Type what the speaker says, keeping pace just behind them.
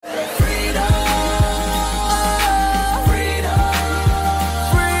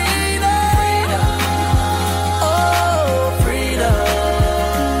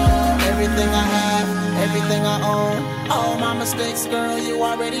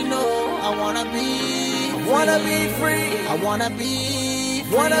already know. I wanna be free. Wanna be free. I wanna be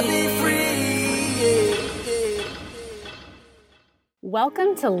free. Wanna be free. Yeah.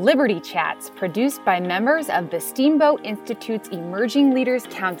 Welcome to Liberty Chats, produced by members of the Steamboat Institute's Emerging Leaders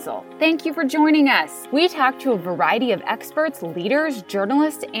Council. Thank you for joining us. We talk to a variety of experts, leaders,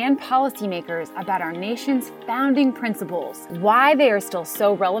 journalists, and policymakers about our nation's founding principles, why they are still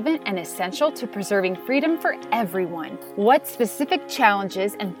so relevant and essential to preserving freedom for everyone, what specific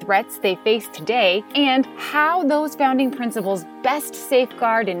challenges and threats they face today, and how those founding principles best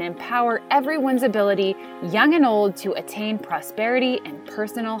safeguard and empower everyone's ability, young and old, to attain prosperity and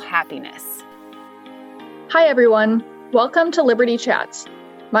personal happiness. Hi, everyone. Welcome to Liberty Chats.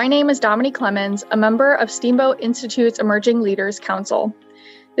 My name is Dominique Clemens, a member of Steamboat Institute's Emerging Leaders Council.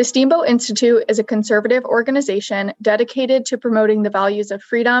 The Steamboat Institute is a conservative organization dedicated to promoting the values of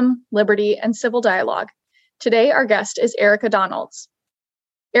freedom, liberty, and civil dialogue. Today, our guest is Erica Donalds.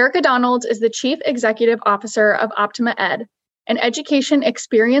 Erica Donalds is the Chief Executive Officer of Optima Ed, an education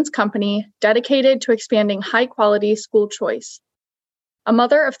experience company dedicated to expanding high-quality school choice. A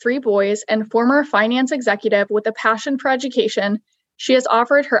mother of 3 boys and former finance executive with a passion for education, she has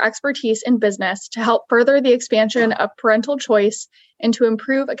offered her expertise in business to help further the expansion of parental choice and to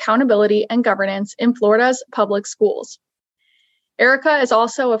improve accountability and governance in Florida's public schools. Erica is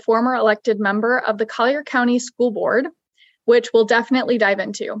also a former elected member of the Collier County School Board, which we'll definitely dive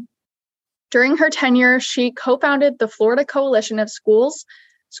into. During her tenure, she co-founded the Florida Coalition of Schools,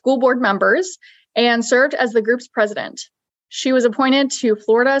 school board members, and served as the group's president. She was appointed to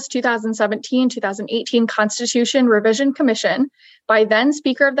Florida's 2017-2018 Constitution Revision Commission by then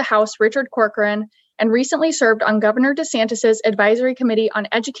Speaker of the House, Richard Corcoran, and recently served on Governor DeSantis' Advisory Committee on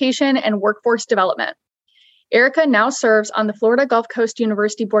Education and Workforce Development. Erica now serves on the Florida Gulf Coast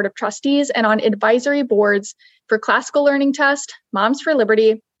University Board of Trustees and on advisory boards for Classical Learning Test, Moms for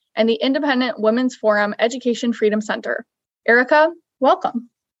Liberty, and the Independent Women's Forum Education Freedom Center. Erica, welcome.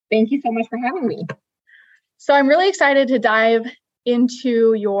 Thank you so much for having me. So I'm really excited to dive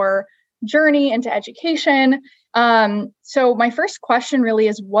into your journey into education. So my first question really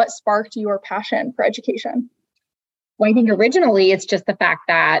is, what sparked your passion for education? Well, I think originally it's just the fact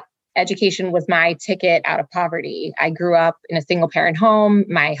that education was my ticket out of poverty. I grew up in a single parent home.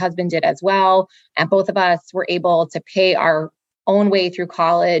 My husband did as well. And both of us were able to pay our own way through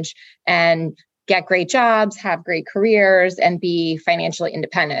college and get great jobs, have great careers, and be financially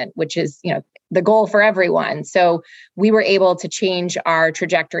independent, which is, the goal for everyone. So we were able to change our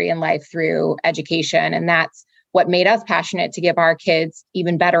trajectory in life through education. And that's what made us passionate to give our kids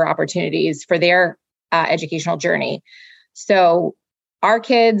even better opportunities for their educational journey. So our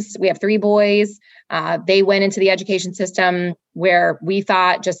kids, we have 3 boys. They went into the education system where we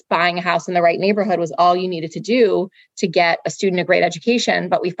thought just buying a house in the right neighborhood was all you needed to do to get a student a great education.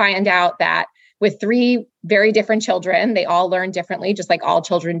 But we find out that with 3 very different children, they all learn differently, just like all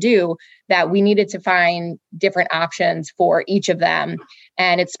children do, that we needed to find different options for each of them.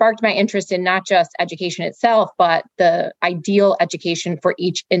 And it sparked my interest in not just education itself, but the ideal education for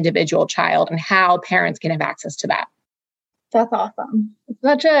each individual child and how parents can have access to that. That's awesome. It's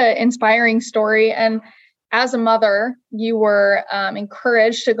such an inspiring story. And as a mother, you were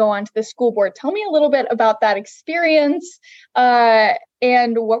encouraged to go onto the school board. Tell me a little bit about that experience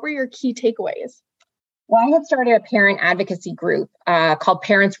and what were your key takeaways? Well, I had started a parent advocacy group called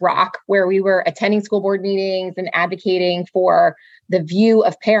Parents Rock, where we were attending school board meetings and advocating for the view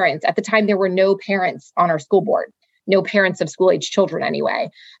of parents. At the time, there were no parents on our school board, no parents of school-age children anyway.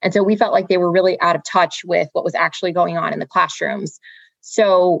 And so we felt like they were really out of touch with what was actually going on in the classrooms.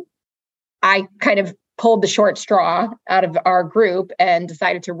 So I kind of pulled the short straw out of our group and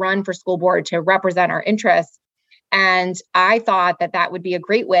decided to run for school board to represent our interests. And I thought that that would be a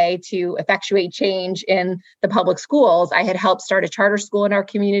great way to effectuate change in the public schools. I had helped start a charter school in our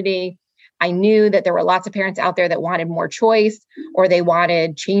community. I knew that there were lots of parents out there that wanted more choice, or they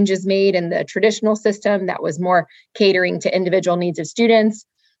wanted changes made in the traditional system that was more catering to individual needs of students.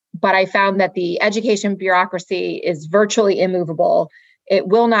 But I found that the education bureaucracy is virtually immovable. It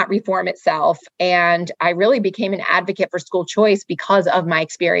will not reform itself. And I really became an advocate for school choice because of my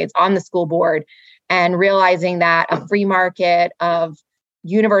experience on the school board and realizing that a free market of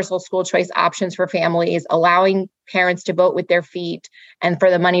universal school choice options for families, allowing parents to vote with their feet and for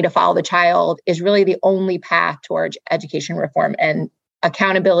the money to follow the child is really the only path towards education reform and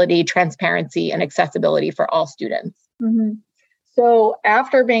accountability, transparency, and accessibility for all students. Mm-hmm. So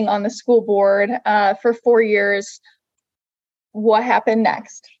after being on the school board for 4 years, what happened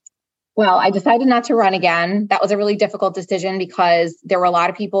next? Well, I decided not to run again. That was a really difficult decision because there were a lot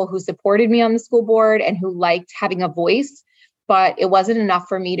of people who supported me on the school board and who liked having a voice. but it wasn't enough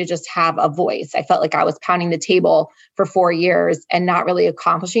for me to just have a voice. I felt like I was pounding the table for 4 years and not really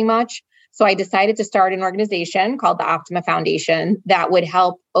accomplishing much. So I decided to start an organization called the Optima Foundation that would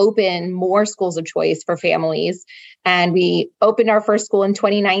help open more schools of choice for families. And we opened our first school in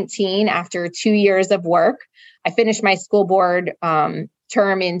 2019 after 2 years of work. I finished my school board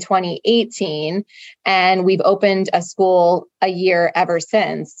term in 2018, and we've opened a school a year ever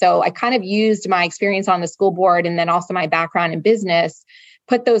since. So I kind of used my experience on the school board and then also my background in business,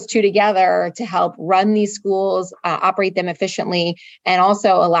 put those two together to help run these schools, operate them efficiently, and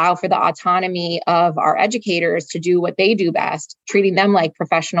also allow for the autonomy of our educators to do what they do best, treating them like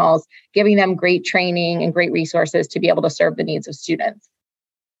professionals, giving them great training and great resources to be able to serve the needs of students.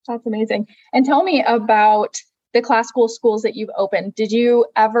 That's amazing. And tell me about the classical schools that you've opened. Did you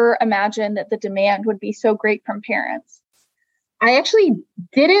ever imagine that the demand would be so great from parents? I actually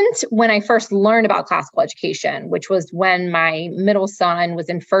didn't when I first learned about classical education, which was when my middle son was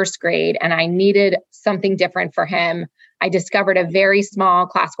in first grade and I needed something different for him. I discovered a very small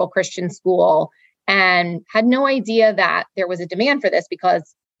classical Christian school and had no idea that there was a demand for this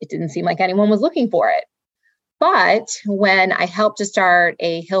because it didn't seem like anyone was looking for it. But when I helped to start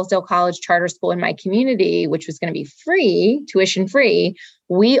a Hillsdale College charter school in my community, which was going to be free, tuition free,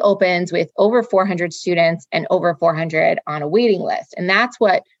 we opened with over 400 students and over 400 on a waiting list. And that's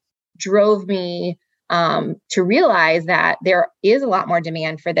what drove me to realize that there is a lot more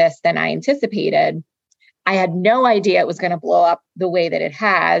demand for this than I anticipated. I had no idea it was going to blow up the way that it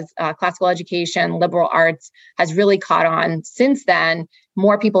has. Classical education, liberal arts has really caught on since then.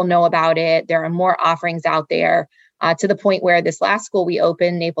 More people know about it. There are more offerings out there to the point where this last school we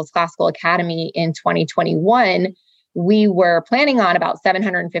opened, Naples Classical Academy, in 2021, we were planning on about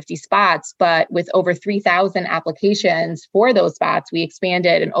 750 spots, but with over 3,000 applications for those spots, we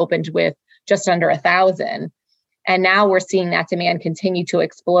expanded and opened with just under 1,000. And now we're seeing that demand continue to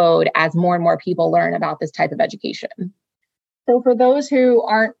explode as more and more people learn about this type of education. So for those who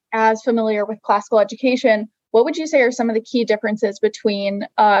aren't as familiar with classical education, what would you say are some of the key differences between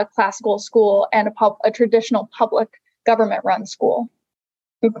a classical school and a traditional public government-run school?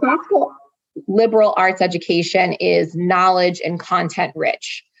 The classical liberal arts education is knowledge and content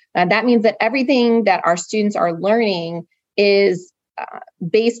rich. And that means that everything that our students are learning is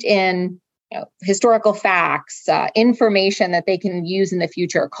based in historical facts, information that they can use in the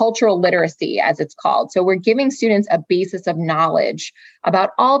future, cultural literacy, as it's called. So we're giving students a basis of knowledge about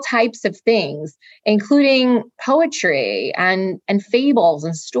all types of things, including poetry and fables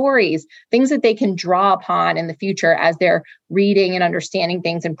and stories, things that they can draw upon in the future as they're reading and understanding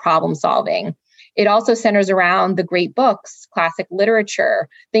things and problem solving. It also centers around the great books, classic literature,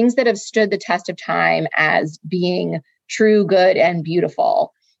 things that have stood the test of time as being true, good, and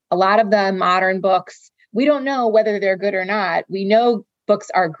beautiful. A lot of the modern books, we don't know whether they're good or not. We know books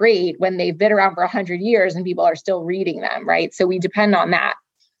are great when they've been around for 100 years and people are still reading them, right? So we depend on that.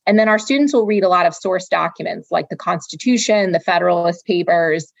 And then our students will read a lot of source documents like the Constitution, the Federalist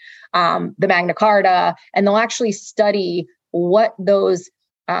Papers, the Magna Carta, and they'll actually study what those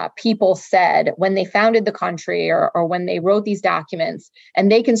people said when they founded the country or when they wrote these documents, and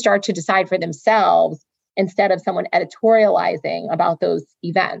they can start to decide for themselves instead of someone editorializing about those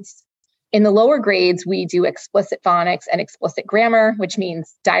events. In the lower grades, we do explicit phonics and explicit grammar, which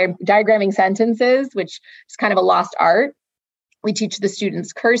means diagramming sentences, which is kind of a lost art. We teach the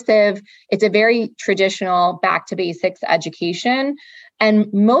students cursive. It's a very traditional back to basics education. And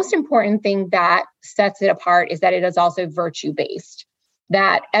most important thing that sets it apart is that it is also virtue-based.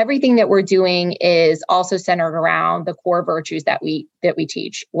 That everything that we're doing is also centered around the core virtues that we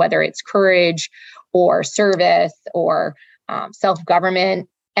teach, whether it's courage or service or self-government.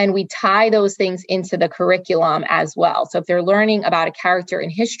 And we tie those things into the curriculum as well. So if they're learning about a character in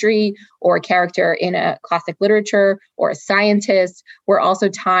history or a character in a classic literature or a scientist, we're also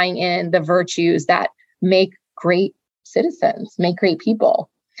tying in the virtues that make great citizens, make great people.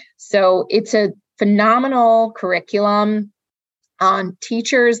 So it's a phenomenal curriculum.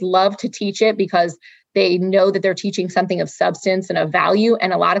 Teachers love to teach it because they know that they're teaching something of substance and of value.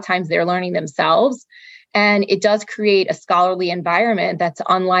 And a lot of times they're learning themselves. And it does create a scholarly environment that's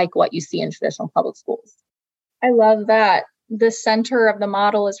unlike what you see in traditional public schools. I love that. The center of the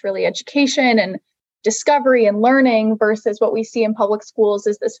model is really education and discovery and learning versus what we see in public schools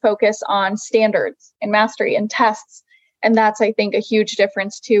is this focus on standards and mastery and tests. And that's, I think, a huge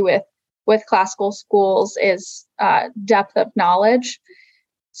difference too with classical schools is depth of knowledge.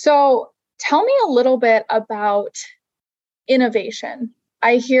 So tell me a little bit about innovation.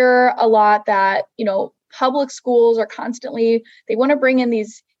 I hear a lot that, public schools are constantly, they want to bring in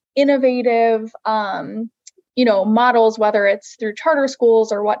these innovative, models, whether it's through charter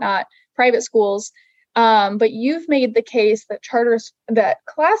schools or whatnot, private schools. But you've made the case that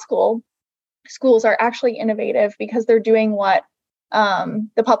classical schools are actually innovative because they're doing what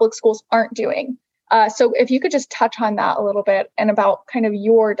the public schools aren't doing. So if you could just touch on that a little bit and about kind of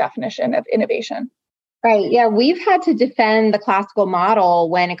your definition of innovation. Right. Yeah. We've had to defend the classical model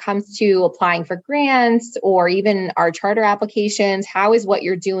when it comes to applying for grants or even our charter applications. How is what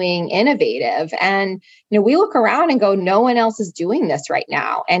you're doing innovative? And, we look around and go, no one else is doing this right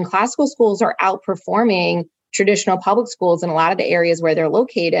now. And classical schools are outperforming traditional public schools in a lot of the areas where they're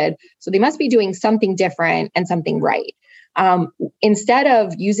located. So they must be doing something different and something right. Instead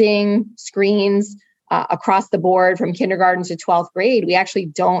of using screens across the board from kindergarten to 12th grade, we actually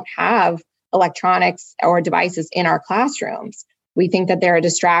don't have electronics or devices in our classrooms. We think that they're a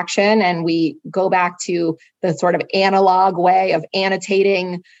distraction, and we go back to the sort of analog way of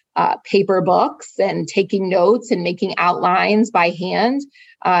annotating paper books and taking notes and making outlines by hand.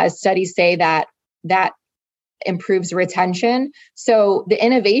 Studies say that improves retention. So the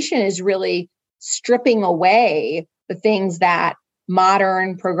innovation is really stripping away the things that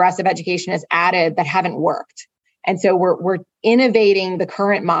modern progressive education has added that haven't worked. And so we're innovating the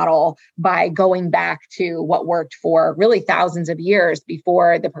current model by going back to what worked for really thousands of years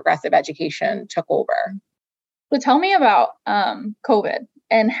before the progressive education took over. So tell me about COVID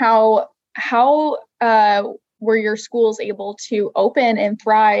and how were your schools able to open and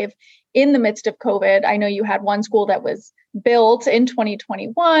thrive in the midst of COVID? I know you had one school that was built in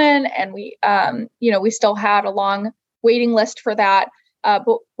 2021, and we still had a long waiting list for that.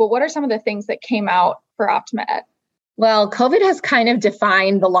 But what are some of the things that came out for Optima Ed? Well, COVID has kind of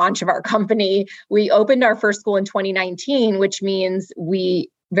defined the launch of our company. We opened our first school in 2019, which means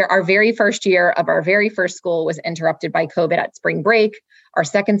our very first year of our very first school was interrupted by COVID at spring break. Our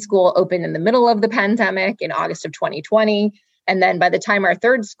second school opened in the middle of the pandemic in August of 2020. And then by the time our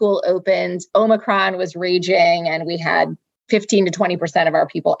third school opened, Omicron was raging, and we had 15 to 20% of our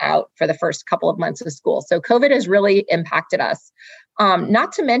people out for the first couple of months of school. So COVID has really impacted us.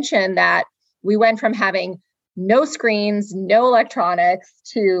 Not to mention that we went from having no screens, no electronics,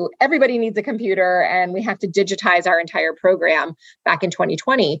 to everybody needs a computer, and we have to digitize our entire program back in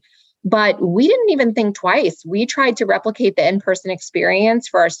 2020. But we didn't even think twice. We tried to replicate the in-person experience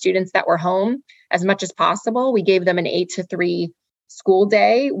for our students that were home as much as possible. We gave them an 8 to 3 school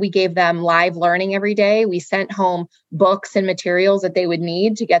day. We gave them live learning every day. We sent home books and materials that they would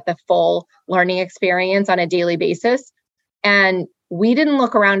need to get the full learning experience on a daily basis. And we didn't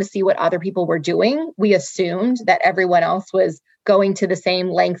look around to see what other people were doing. We assumed that everyone else was going to the same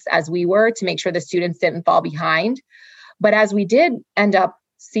lengths as we were to make sure the students didn't fall behind. But as we did end up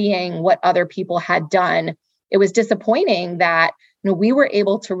seeing what other people had done, it was disappointing that we were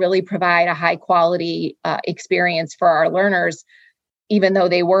able to really provide a high quality experience for our learners, even though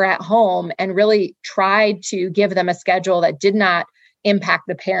they were at home, and really tried to give them a schedule that did not impact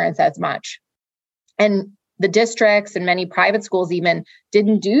the parents as much. And the districts and many private schools even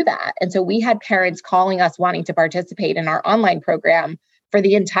didn't do that. And so we had parents calling us wanting to participate in our online program for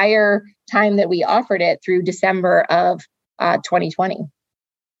the entire time that we offered it through December of 2020.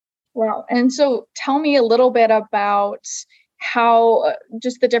 Wow. And so tell me a little bit about how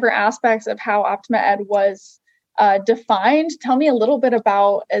just the different aspects of how Optima Ed was defined. Tell me a little bit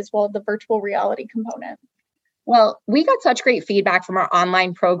about as well the virtual reality component. Well, we got such great feedback from our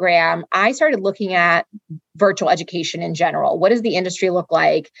online program. I started looking at virtual education in general. What does the industry look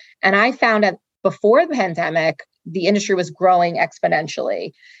like? And I found that before the pandemic, the industry was growing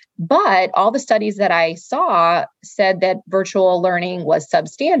exponentially. But all the studies that I saw said that virtual learning was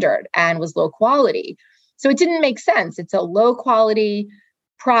substandard and was low quality. So it didn't make sense. It's a low quality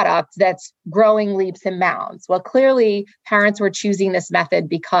product that's growing leaps and bounds. Well, clearly parents were choosing this method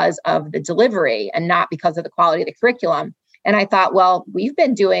because of the delivery and not because of the quality of the curriculum. And I thought, well, we've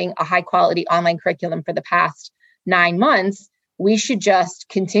been doing a high quality online curriculum for the past 9 months. We should just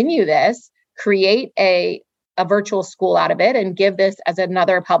continue this, create a virtual school out of it, and give this as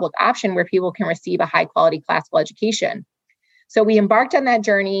another public option where people can receive a high quality classical education. So we embarked on that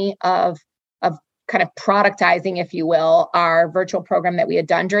journey of kind of productizing, if you will, our virtual program that we had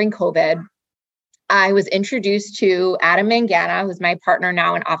done during COVID. I was introduced to Adam Mangana, who's my partner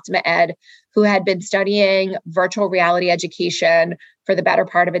now in Optima Ed, who had been studying virtual reality education for the better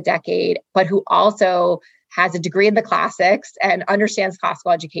part of a decade, but who also has a degree in the classics and understands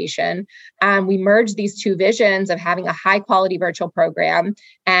classical education. We merged these two visions of having a high quality virtual program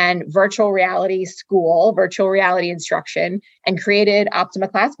and virtual reality school, virtual reality instruction, and created Optima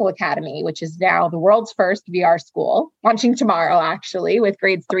Classical Academy, which is now the world's first VR school, launching tomorrow, actually, with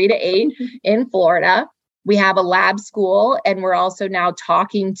grades 3 to 8 in Florida. We have a lab school, and we're also now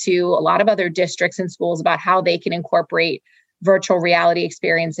talking to a lot of other districts and schools about how they can incorporate virtual reality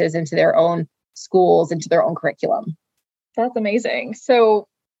experiences into their own schools, into their own curriculum. That's amazing. So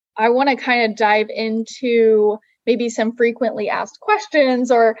I want to kind of dive into maybe some frequently asked questions,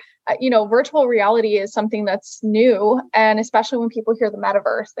 or, virtual reality is something that's new. And especially when people hear the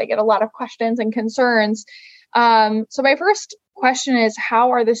metaverse, they get a lot of questions and concerns. So my first question is,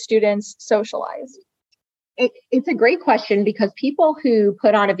 how are the students socialized? It's a great question, because people who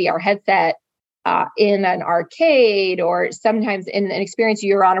put on a VR headset in an arcade, or sometimes in an experience,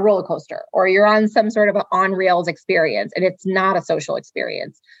 you're on a roller coaster or you're on some sort of an on rails experience, and it's not a social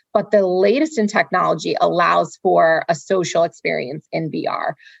experience. But the latest in technology allows for a social experience in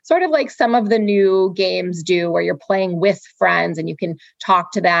VR, sort of like some of the new games do, where you're playing with friends and you can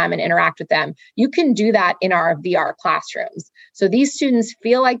talk to them and interact with them. You can do that in our VR classrooms. So these students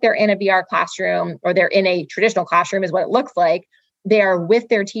feel like they're in a VR classroom, or they're in a traditional classroom is what it looks like. They are with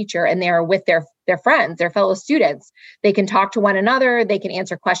their teacher, and they are with their friends, their fellow students. They can talk to one another. They can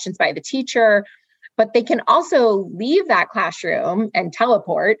answer questions by the teacher, but they can also leave that classroom and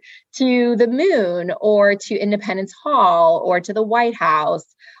teleport to the moon, or to Independence Hall, or to the White House,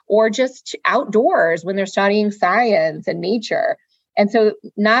 or just outdoors when they're studying science and nature. And so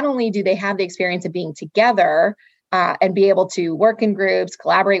not only do they have the experience of being together and be able to work in groups,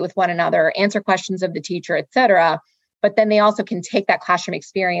 collaborate with one another, answer questions of the teacher, et cetera, but then they also can take that classroom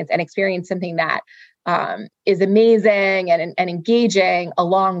experience and experience something that is amazing and engaging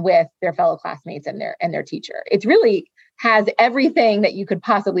along with their fellow classmates and their teacher. It really has everything that you could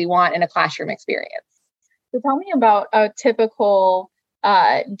possibly want in a classroom experience. So tell me about a typical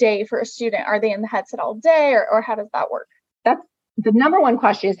day for a student. Are they in the headset all day, or how does that work? That's the number one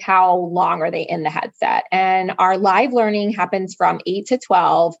question, is how long are they in the headset? And our live learning happens from 8 to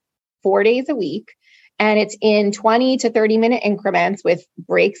 12, 4 days a week. And it's in 20 to 30 minute increments with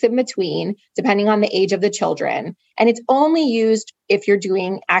breaks in between, depending on the age of the children. And it's only used if you're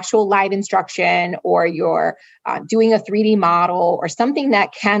doing actual live instruction, or you're doing a 3D model, or something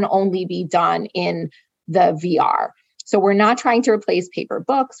that can only be done in the VR. So we're not trying to replace paper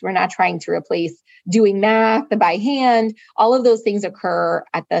books. We're not trying to replace doing math by hand. All of those things occur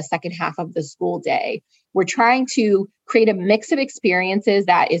at the second half of the school day. We're trying to create a mix of experiences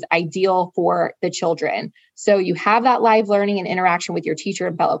that is ideal for the children. So you have that live learning and interaction with your teacher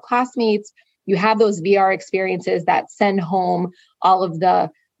and fellow classmates. You have those VR experiences that send home all of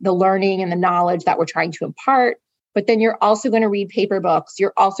the learning and the knowledge that we're trying to impart. But then you're also going to read paper books.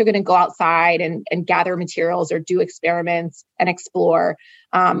 You're also going to go outside and gather materials, or do experiments and explore.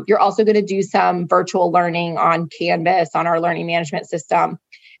 You're also going to do some virtual learning on Canvas, on our learning management system.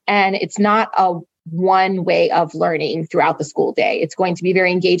 And it's not a one way of learning throughout the school day. It's going to be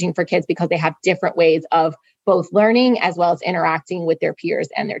very engaging for kids, because they have different ways of both learning as well as interacting with their peers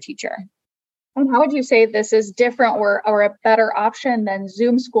and their teacher. And how would you say this is different, or a better option than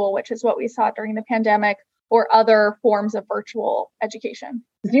Zoom school, which is what we saw during the pandemic, or other forms of virtual education?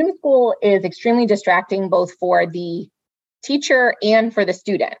 Zoom school is extremely distracting, both for the teacher and for the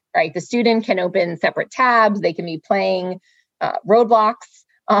student, right? The student can open separate tabs. They can be playing Roblox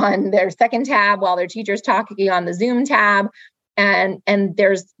on their second tab while their teacher's talking on the Zoom tab. And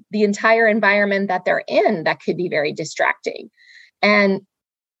there's the entire environment that they're in that could be very distracting. And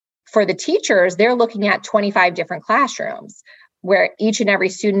for the teachers, they're looking at 25 different classrooms, where each and every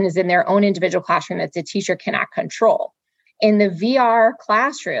student is in their own individual classroom that the teacher cannot control. In the VR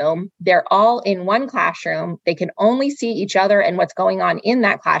classroom, they're all in one classroom. They can only see each other and what's going on in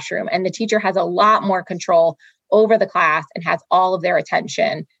that classroom. And the teacher has a lot more control over the class and has all of their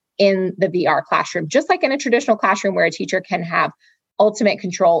attention in the VR classroom, just like in a traditional classroom where a teacher can have ultimate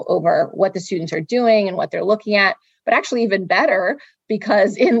control over what the students are doing and what they're looking at. But actually even better,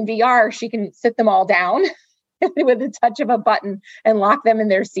 because in VR, she can sit them all down with the touch of a button and lock them in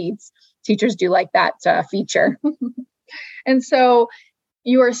their seats. Teachers do like that feature. And so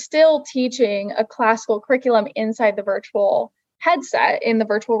you are still teaching a classical curriculum inside the virtual headset, in the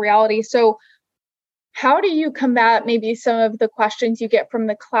virtual reality. So how do you combat maybe some of the questions you get from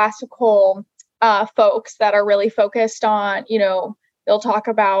the classical folks that are really focused on, they'll talk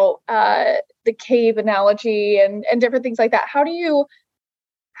about the cave analogy and different things like that. How do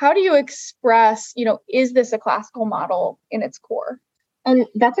you express, is this a classical model in its core? And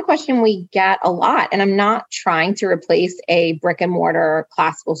that's a question we get a lot. And I'm not trying to replace a brick and mortar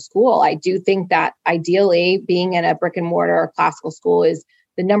classical school. I do think that ideally being in a brick and mortar classical school is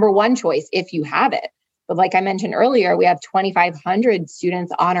the number one choice if you have it. But like I mentioned earlier, we have 2,500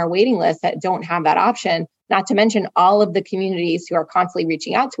 students on our waiting list that don't have that option. not to mention all of the communities who are constantly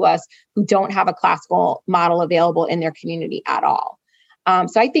reaching out to us who don't have a classical model available in their community at all.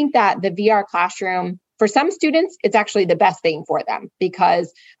 So I think that the VR classroom, for some students, it's actually the best thing for them,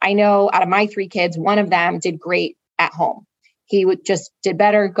 because I know out of my 3 kids, one of them did great at home. He just did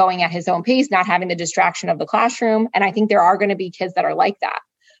better going at his own pace, not having the distraction of the classroom. And I think there are going to be kids that are like that.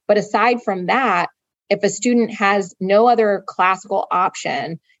 But aside from that, if a student has no other classical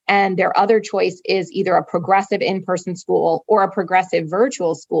option and their other choice is either a progressive in-person school or a progressive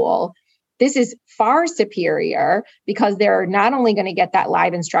virtual school, this is far superior, because they're not only going to get that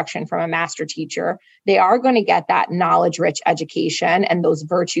live instruction from a master teacher, they are going to get that knowledge-rich education and those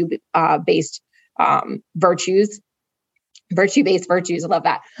virtue-based virtues. I love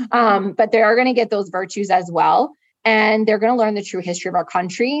that. But they are going to get those virtues as well. And they're going to learn the true history of our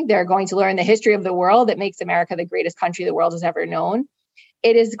country. They're going to learn the history of the world that makes America the greatest country the world has ever known.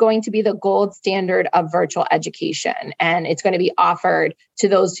 It is going to be the gold standard of virtual education. And it's going to be offered to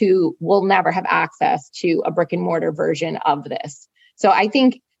those who will never have access to a brick and mortar version of this. So I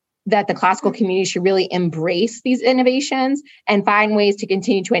think that the classical community should really embrace these innovations and find ways to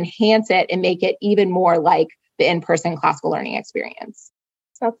continue to enhance it and make it even more like the in-person classical learning experience.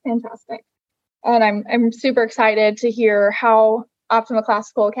 That's fantastic. And I'm super excited to hear how Optima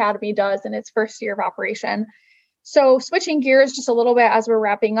Classical Academy does in its first year of operation. So switching gears just a little bit as we're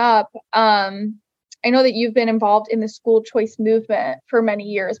wrapping up, I know that you've been involved in the school choice movement for many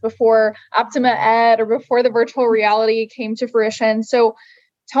years before Optima Ed or before the virtual reality came to fruition. So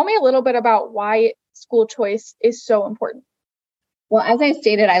tell me a little bit about why school choice is so important. Well, as I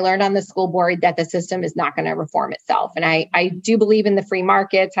stated, I learned on the school board that the system is not going to reform itself. And I do believe in the free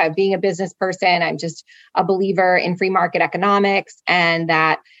markets. Being a business person, I'm just a believer in free market economics, and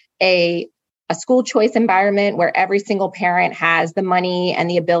that a school choice environment where every single parent has the money and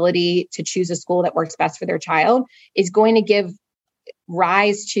the ability to choose a school that works best for their child is going to give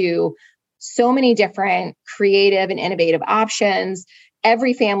rise to so many different creative and innovative options.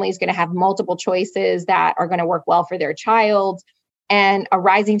 Every family is going to have multiple choices that are going to work well for their child. And a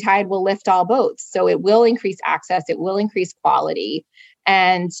rising tide will lift all boats. So it will increase access, it will increase quality,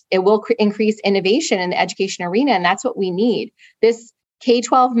 and it will increase innovation in the education arena. And that's what we need. This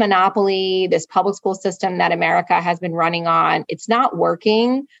K-12 monopoly, this public school system that America has been running on, it's not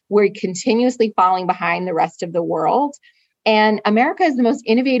working. We're continuously falling behind the rest of the world. And America is the most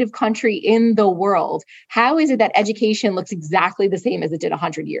innovative country in the world. How is it that education looks exactly the same as it did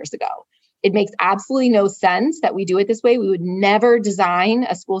 100 years ago? It makes absolutely no sense that we do it this way. We would never design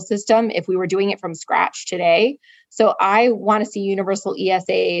a school system if we were doing it from scratch today. So I want to see universal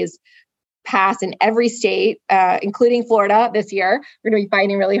ESAs pass in every state, including Florida this year. We're going to be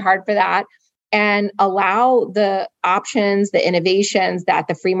fighting really hard for that, and allow the options, the innovations that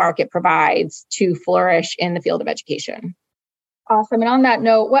the free market provides to flourish in the field of education. Awesome. And on that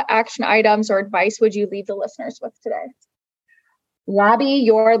note, what action items or advice would you leave the listeners with today? Lobby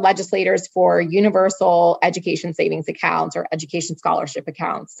your legislators for universal education savings accounts or education scholarship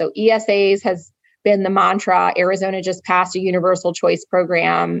accounts. So ESAs has been the mantra. Arizona just passed a universal choice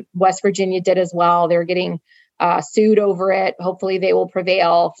program. West Virginia did as well. They're getting sued over it. Hopefully they will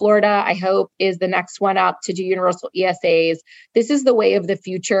prevail. Florida, I hope, is the next one up to do universal ESAs. This is the way of the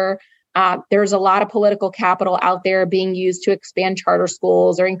future. There's a lot of political capital out there being used to expand charter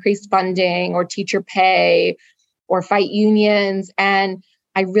schools or increase funding or teacher pay or fight unions. And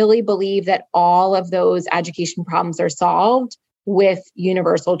I really believe that all of those education problems are solved with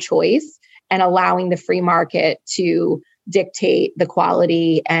universal choice and allowing the free market to dictate the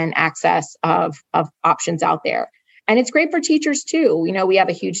quality and access of options out there. And it's great for teachers too. You know, we have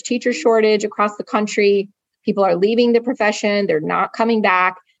a huge teacher shortage across the country. People are leaving the profession. They're not coming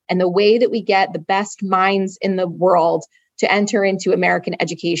back. And the way that we get the best minds in the world to enter into American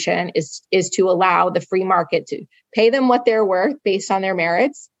education is to allow the free market to pay them what they're worth based on their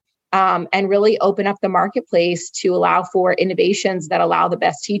merits, and really open up the marketplace to allow for innovations that allow the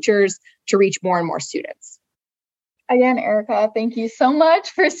best teachers to reach more and more students. Again, Erica, thank you so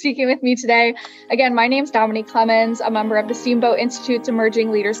much for speaking with me today. Again, my name's Dominique Clemens, a member of the Steamboat Institute's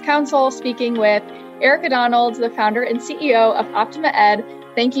Emerging Leaders Council, speaking with Erica Donald, the founder and CEO of Optima Ed.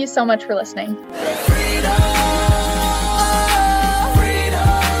 Thank you so much for listening.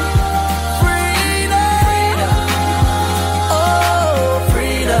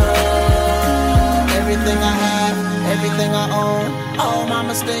 Everything I own, all my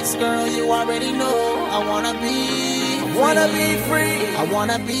mistakes, girl, you already know. I wanna be free. I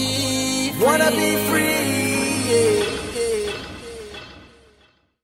wanna be free. Yeah.